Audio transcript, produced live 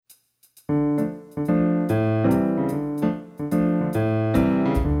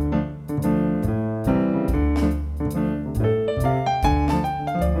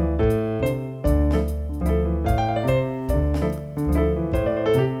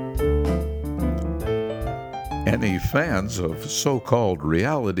Many fans of so-called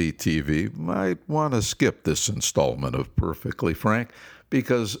reality TV might want to skip this installment of Perfectly Frank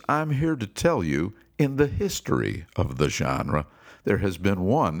because I'm here to tell you, in the history of the genre, there has been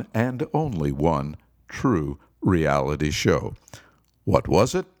one and only one true reality show. What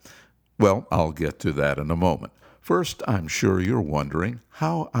was it? Well, I'll get to that in a moment. First, I'm sure you're wondering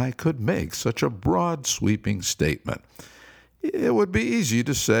how I could make such a broad, sweeping statement. It would be easy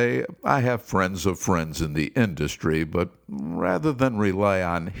to say I have friends of friends in the industry, but rather than rely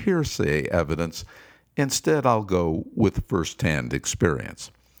on hearsay evidence, instead I'll go with first-hand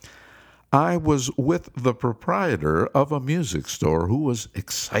experience. I was with the proprietor of a music store who was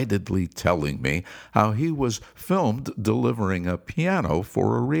excitedly telling me how he was filmed delivering a piano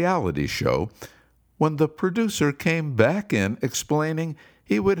for a reality show when the producer came back in explaining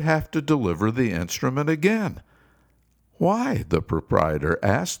he would have to deliver the instrument again. Why, the proprietor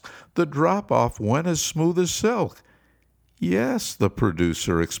asked. The drop-off went as smooth as silk. Yes, the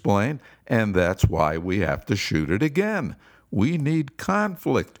producer explained, and that's why we have to shoot it again. We need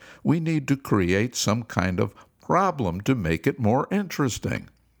conflict. We need to create some kind of problem to make it more interesting.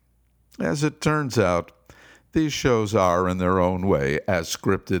 As it turns out, these shows are, in their own way, as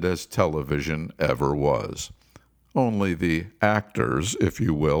scripted as television ever was. Only the actors, if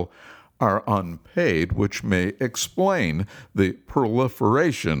you will, are unpaid, which may explain the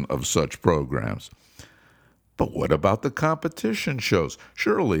proliferation of such programs. But what about the competition shows?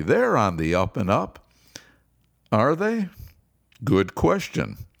 Surely they're on the up and up. Are they? Good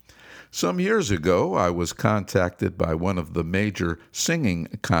question. Some years ago, I was contacted by one of the major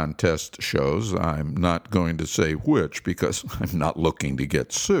singing contest shows. I'm not going to say which because I'm not looking to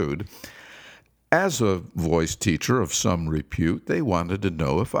get sued. As a voice teacher of some repute, they wanted to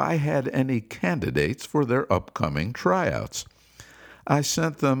know if I had any candidates for their upcoming tryouts. I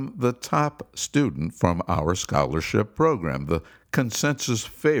sent them the top student from our scholarship program, the consensus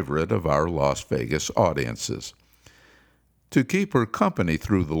favorite of our Las Vegas audiences. To keep her company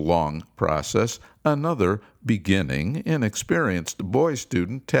through the long process, another beginning, inexperienced boy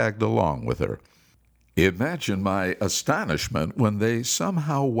student tagged along with her. Imagine my astonishment when they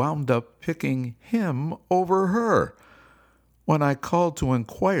somehow wound up picking him over her. When I called to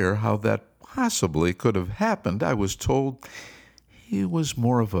inquire how that possibly could have happened, I was told he was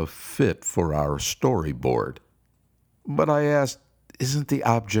more of a fit for our storyboard. But I asked, isn't the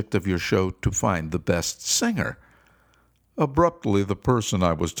object of your show to find the best singer? Abruptly, the person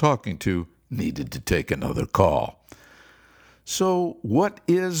I was talking to needed to take another call. So, what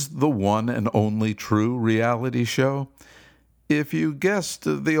is the one and only true reality show? If you guessed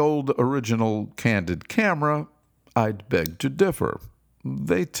the old original Candid Camera, I'd beg to differ.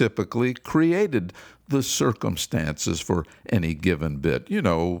 They typically created the circumstances for any given bit.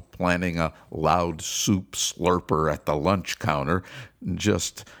 Planning a loud soup slurper at the lunch counter,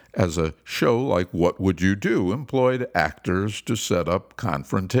 just as a show like What Would You Do employed actors to set up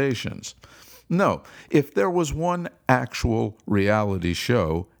confrontations. No, if there was one actual reality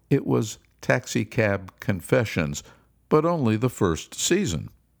show, it was Taxicab Confessions, but only the first season.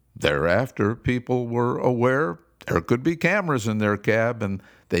 Thereafter, people were aware there could be cameras in their cab, and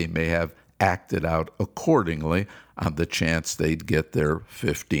they may have acted out accordingly on the chance they'd get their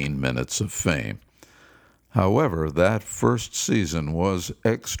 15 minutes of fame. However, that first season was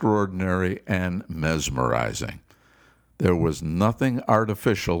extraordinary and mesmerizing. There was nothing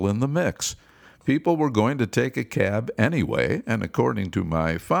artificial in the mix. People were going to take a cab anyway, and according to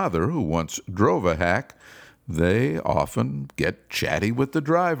my father, who once drove a hack, they often get chatty with the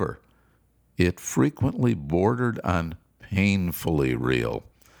driver. It frequently bordered on painfully real.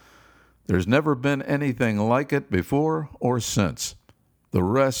 There's never been anything like it before or since. The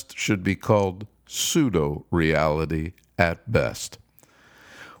rest should be called pseudo-reality at best.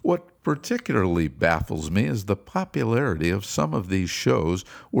 What particularly baffles me is the popularity of some of these shows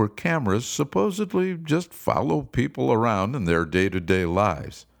where cameras supposedly just follow people around in their day-to-day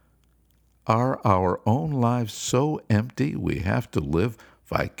lives. Are our own lives so empty we have to live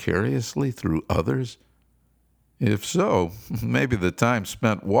vicariously through others? If so, maybe the time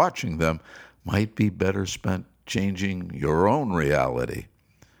spent watching them might be better spent changing your own reality.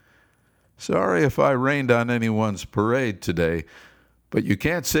 Sorry if I rained on anyone's parade today, but you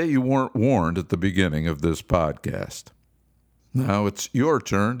can't say you weren't warned at the beginning of this podcast. Now it's your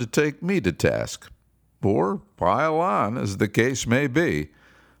turn to take me to task, or pile on, as the case may be.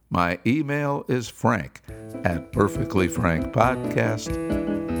 My email is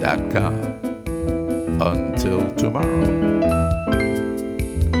frank@perfectlyfrankpodcast.com. Until tomorrow.